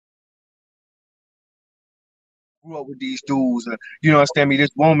grew up with these dudes. You know, understand me?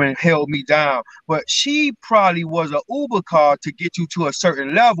 This woman held me down, but she probably was a Uber car to get you to a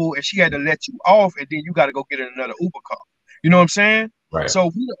certain level, and she had to let you off, and then you got to go get in another Uber car. You know what I'm saying? Right.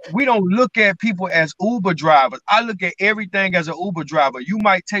 So we don't look at people as Uber drivers. I look at everything as an Uber driver. You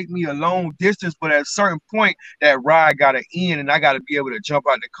might take me a long distance, but at a certain point, that ride got to end, and I got to be able to jump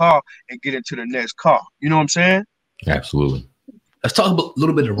out the car and get into the next car. You know what I'm saying? Absolutely. Let's talk about a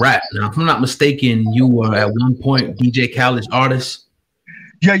little bit of rap. Now, if I'm not mistaken, you were at one point DJ Khaled's artist.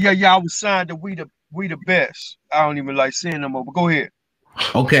 Yeah. I was signed to We the Best. I don't even like saying them, but go ahead.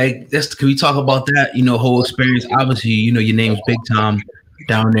 Okay, can we talk about that? You know, whole experience. Obviously, you know, your name's big time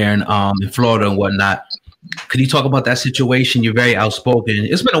down there in Florida and whatnot. Could you talk about that situation? You're very outspoken.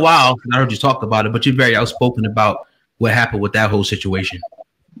 It's been a while since I heard you talk about it, but you're very outspoken about what happened with that whole situation.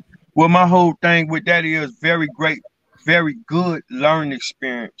 Well, my whole thing with that is very good learning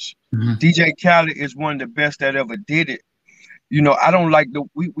experience. DJ Khaled is one of the best that ever did it. You know, I don't like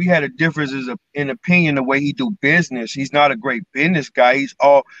we had a difference in opinion the way he do business. He's not a great business guy. He's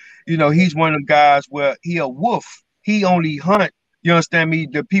he's one of the guys where he a wolf. He only hunt, you understand me,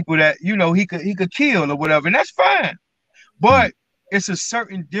 the people that, you know, he could kill or whatever, and that's fine. But it's a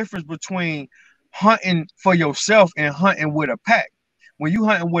certain difference between hunting for yourself and hunting with a pack. When you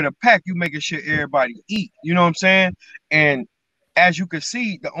hunting with a pack, you making sure everybody eat. You know what I'm saying? And as you can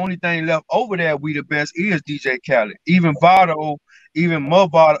see, the only thing left over there, We the Best, is DJ Khaled. Even Vado, even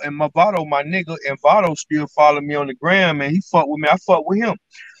Mavado, and Mavado, my nigga, and Vado still follow me on the gram, man. He fuck with me. I fuck with him.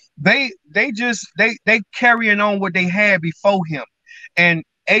 They carrying on what they had before him. And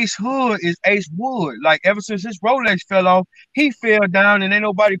Ace Hood is Ace Wood. Like, ever since his Rolex fell off, he fell down and ain't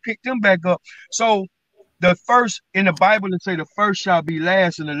nobody picked him back up. So the first in the Bible, it say the first shall be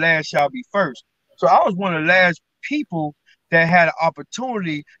last and the last shall be first. So I was one of the last people that had an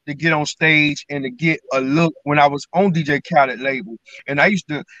opportunity to get on stage and to get a look when I was on DJ Khaled label. And I used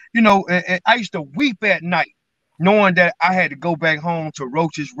to, you know, and I used to weep at night knowing that I had to go back home to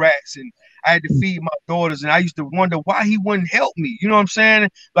Roaches, Rats, and I had to feed my daughters. And I used to wonder why he wouldn't help me. You know what I'm saying?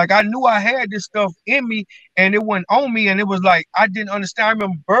 Like, I knew I had this stuff in me and it wasn't on me. And it was like, I didn't understand. I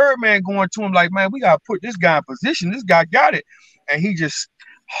remember Birdman going to him like, man, we got to put this guy in position. This guy got it. And he just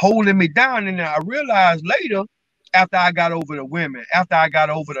holding me down. And then I realized later, after I got over the women, after I got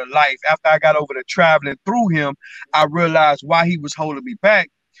over the life, after I got over the traveling through him, I realized why he was holding me back.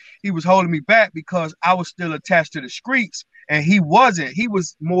 He was holding me back because I was still attached to the streets, and he wasn't. He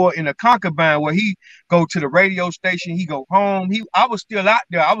was more in a concubine where he go to the radio station, he go home. I was still out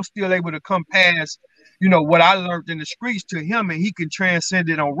there. I was still able to come past, you know, what I learned in the streets to him, and he can transcend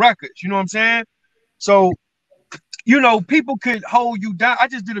it on records. You know what I'm saying? So, you know, people could hold you down. I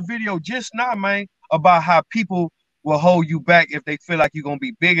just did a video just now, man, about how people will hold you back if they feel like you're gonna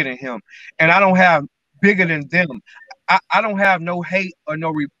be bigger than him. And I don't have bigger than them. I don't have no hate or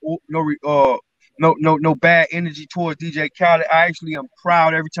no bad energy towards DJ Khaled. I actually am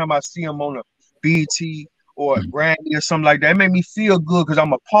proud every time I see him on a BT or a Grammy or something like that. It made me feel good because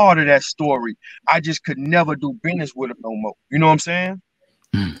I'm a part of that story. I just could never do business with him no more. You know what I'm saying?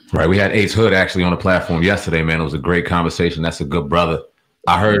 Right. We had Ace Hood actually on the platform yesterday, man. It was a great conversation. That's a good brother.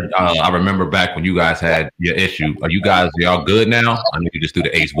 I heard, I remember back when you guys had your issue. Are y'all good now? I know you just do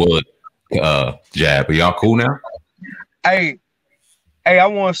the Ace Wood jab. Are y'all cool now? Hey, I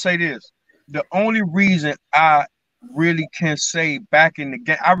want to say this. The only reason I really can say back in the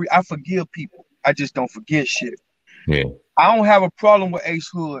game, I forgive people. I just don't forget shit. Yeah. I don't have a problem with Ace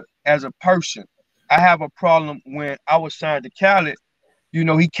Hood as a person. I have a problem when I was signed to Khaled. You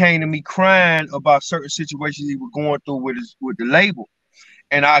know, he came to me crying about certain situations he was going through with the label.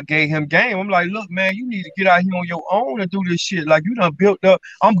 And I gave him game. I'm like, look, man, you need to get out here on your own and do this shit. Like, you done built up.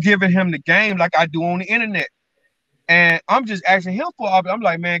 I'm giving him the game like I do on the internet. And I'm just asking him for it. I'm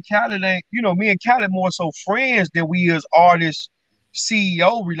like, man, Khaled ain't, you know, me and Khaled more so friends than we is artist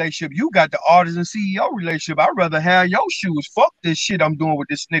CEO relationship. You got the artist and CEO relationship. I'd rather have your shoes. Fuck this shit I'm doing with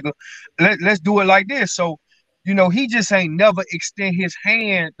this nigga. Let's do it like this. So, you know, he just ain't never extend his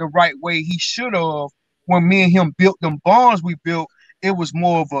hand the right way he should have. When me and him built them bonds we built, it was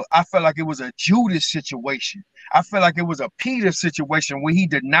more of I felt like it was a Judas situation. I felt like it was a Peter situation where he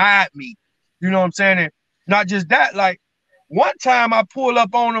denied me. You know what I'm saying? And not just that, like, one time I pull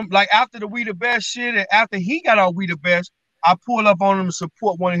up on him, like, after the We the Best shit, and after he got on We the Best, I pull up on him to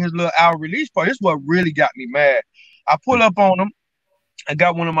support one of his little hour release parties. This is what really got me mad. I pull up on him. I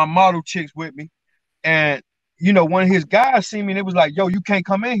got one of my model chicks with me. And, you know, one of his guys see me and it was like, yo, you can't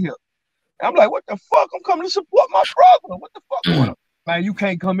come in here. And I'm like, what the fuck? I'm coming to support my brother. What the fuck going on? Man, you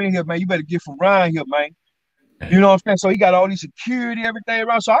can't come in here, man. You better get from around here, man. You know what I'm saying? So he got all these security, everything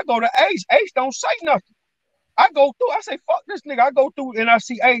around. So I go to Ace. Ace don't say nothing. I go through, I say, fuck this nigga. I go through and I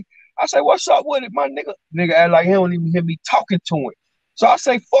see, hey, I say, what's up with it, my nigga? Nigga act like he don't even hear me talking to him. So I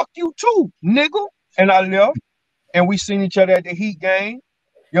say, fuck you too, nigga. And I left. And we seen each other at the Heat game.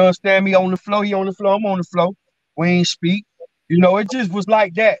 You understand me? On the floor, he on the floor, I'm on the floor. We ain't speak. You know, it just was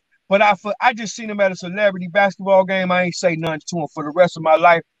like that. But I just seen him at a celebrity basketball game. I ain't say nothing to him for the rest of my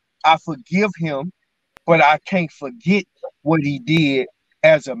life. I forgive him, but I can't forget what he did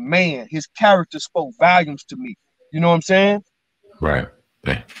as a man. His character spoke volumes to me. You know what I'm saying? Right.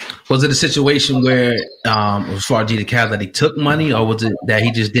 Okay. Was it a situation where, as far as the Khaled, that he took money, or was it that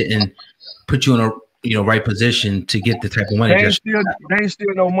he just didn't put you in a right position to get the type of money? They ain't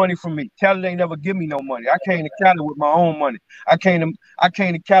steal no money from me. Khaled ain't never give me no money. I came to Khaled with my own money. I came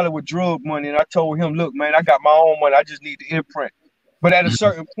to Khaled with drug money, and I told him, look, man, I got my own money. I just need the imprint. But at a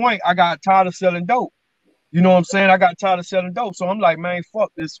certain point, I got tired of selling dope. You know what I'm saying? I got tired of selling dope. So I'm like, man,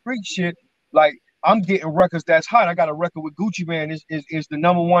 fuck this street shit. Like, I'm getting records that's hot. I got a record with Gucci Mane. Is the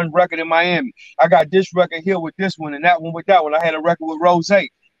 #1 record in Miami. I got this record here with this one and that one with that one. I had a record with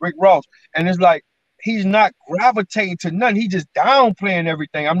Rick Ross. And it's like, he's not gravitating to nothing. He just downplaying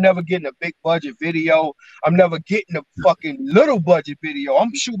everything. I'm never getting a big budget video. I'm never getting a fucking little budget video.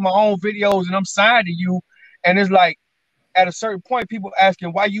 I'm shooting my own videos and I'm signed to you. And it's like, at a certain point, people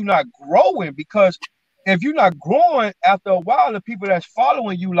asking why you not growing, because if you're not growing, after a while, the people that's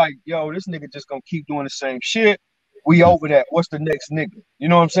following you like, yo, this nigga just gonna keep doing the same shit. We over that. What's the next nigga? You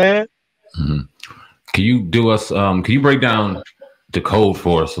know what I'm saying? Mm-hmm. Can you do us? Can you break down the code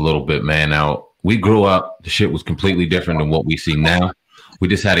for us a little bit, man? Now, we grew up, the shit was completely different than what we see now. We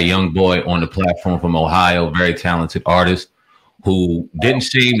just had a young boy on the platform from Ohio, very talented artist, who didn't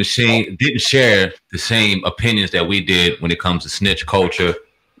share the same opinions that we did when it comes to snitch culture,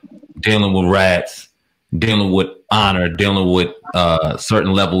 dealing with rats, dealing with honor, dealing with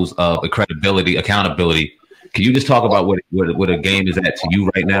certain levels of credibility, accountability. Can you just talk about what a game is at to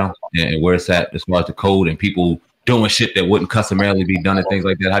you right now, and where it's at as far as the code and people doing shit that wouldn't customarily be done and things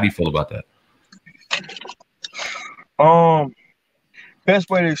like that? How do you feel about that? Best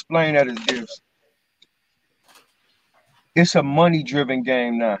way to explain that is this. It's a money-driven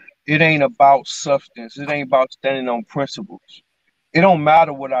game now. It ain't about substance. It ain't about standing on principles. It don't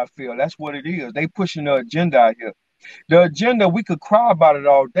matter what I feel. That's what it is. They pushing the agenda out here. The agenda, we could cry about it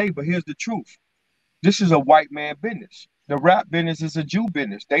all day, but here's the truth. This is a white man business. The rap business is a Jew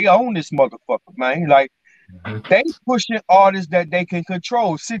business. They own this motherfucker, man. Like, they pushing artists that they can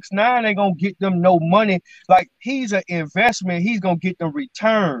control. 6ix9ine ain't gonna get them no money. Like, he's an investment. He's gonna get them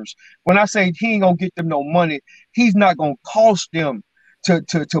returns. When I say he ain't gonna get them no money, he's not gonna cost them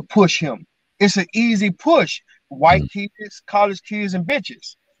to push him. It's an easy push. White kids, college kids, and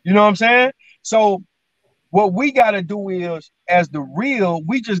bitches. You know what I'm saying? So what we gotta do is, as the real,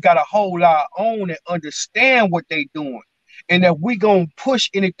 we just gotta hold our own and understand what they doing. And if we gonna push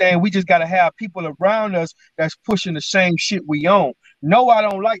anything, we just gotta have people around us that's pushing the same shit we own. No, I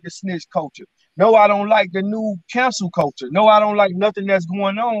don't like the snitch culture. No, I don't like the new cancel culture. No, I don't like nothing that's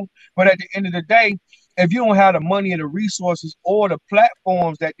going on. But at the end of the day, if you don't have the money and the resources or the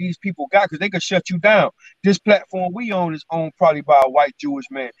platforms that these people got, because they could shut you down. This platform we own is owned probably by a white Jewish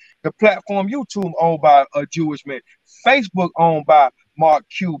man. The platform YouTube owned by a Jewish man. Facebook owned by Mark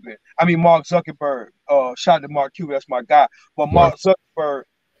Zuckerberg. Shout out to Mark Cuban, that's my guy. But Mark Zuckerberg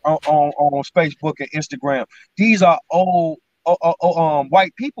on Facebook and Instagram. These are old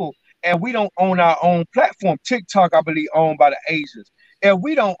white people, and we don't own our own platform. TikTok, I believe, owned by the Asians. If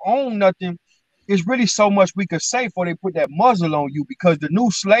we don't own nothing, it's really so much we could say before they put that muzzle on you, because the new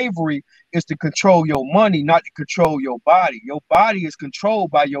slavery is to control your money, not to control your body. Your body is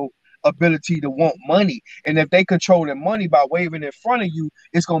controlled by your ability to want money. And if they control the money by waving in front of you,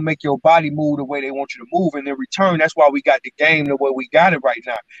 it's going to make your body move the way they want you to move. And in return, that's why we got the game the way we got it right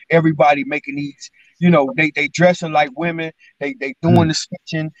now. Everybody making these, they dressing like women. They doing the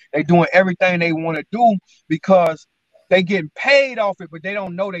stitching. They doing everything they want to do because they getting paid off it, but they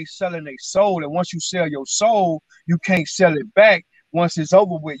don't know they selling their soul. And once you sell your soul, you can't sell it back. Once it's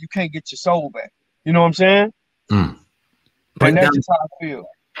over with, you can't get your soul back. You know what I'm saying? And that's just how I feel.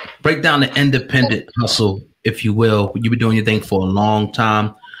 Break down the independent hustle, if you will. You've been doing your thing for a long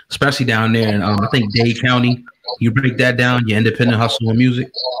time, especially down there in, I think, Dade County. You break that down, your independent hustle with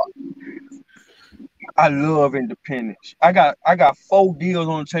music? I love independence. I got 4 deals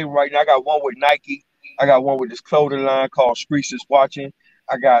on the table right now. I got one with Nike. I got one with this clothing line called Streets is Watching.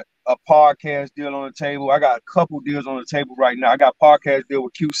 I got a podcast deal on the table. I got a couple deals on the table right now. I got a podcast deal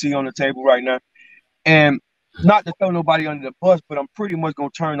with QC on the table right now. And not to throw nobody under the bus, but I'm pretty much going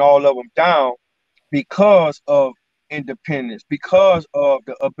to turn all of them down because of independence, because of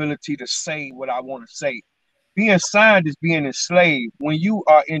the ability to say what I want to say. being signed is being enslaved. When you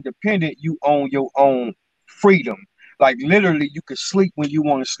are independent, you own your own freedom. Like literally, you could sleep when you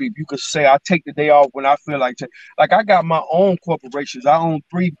want to sleep. You could say, "I take the day off when I feel like." Like I got my own corporations. I own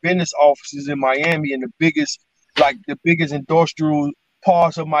 3 business offices in Miami, and the biggest industrial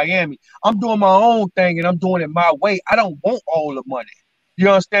parts of Miami. I'm doing my own thing, and I'm doing it my way. I don't want all the money. You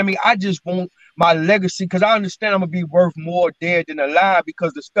understand me? I just want my legacy, because I understand I'm gonna be worth more dead than alive,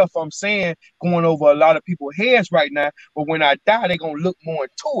 because the stuff I'm saying going over a lot of people's heads right now. But when I die, they're gonna look more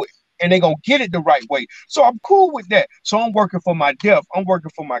into it, and they're gonna get it the right way. So I'm cool with that. So I'm working for my death. I'm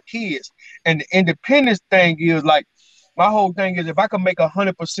working for my kids. And the independence thing is like, my whole thing is, if I can make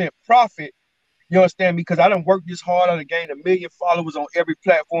 100% profit, you understand me? Because I done worked this hard. I done gained 1 million followers on every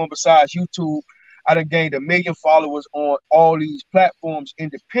platform besides YouTube. I done gained 1 million followers on all these platforms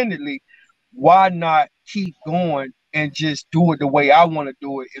independently. Why not keep going and just do it the way I want to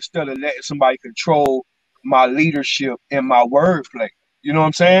do it, instead of letting somebody control my leadership and my wordplay? You know what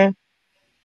I'm saying?